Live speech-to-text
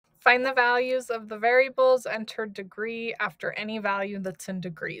Find the values of the variables, enter degree after any value that's in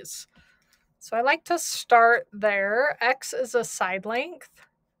degrees. So I like to start there. X is a side length.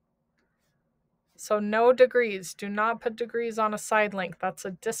 So no degrees. Do not put degrees on a side length. That's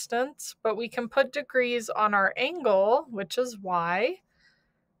a distance. But we can put degrees on our angle, which is y.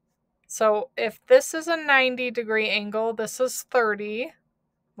 So if this is a 90-degree angle, this is 30.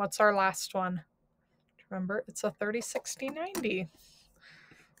 What's our last one? Remember, it's a 30, 60, 90.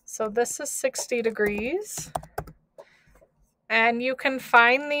 So this is 60 degrees. And you can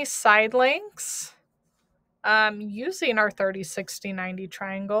find these side lengths using our 30, 60, 90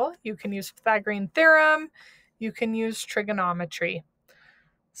 triangle. You can use Pythagorean theorem. You can use trigonometry.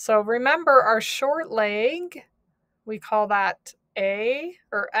 So remember our short leg, we call that A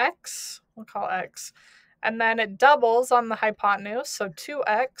or X. We'll call X. And then it doubles on the hypotenuse. So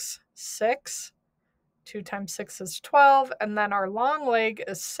 2x, 6. 2 times 6 is 12. And then our long leg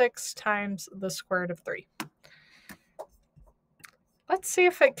is 6 times the square root of 3. Let's see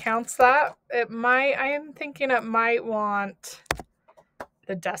if it counts that. It might, I am thinking it might want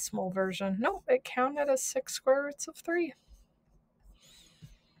the decimal version. No, it counted as 6 square roots of 3.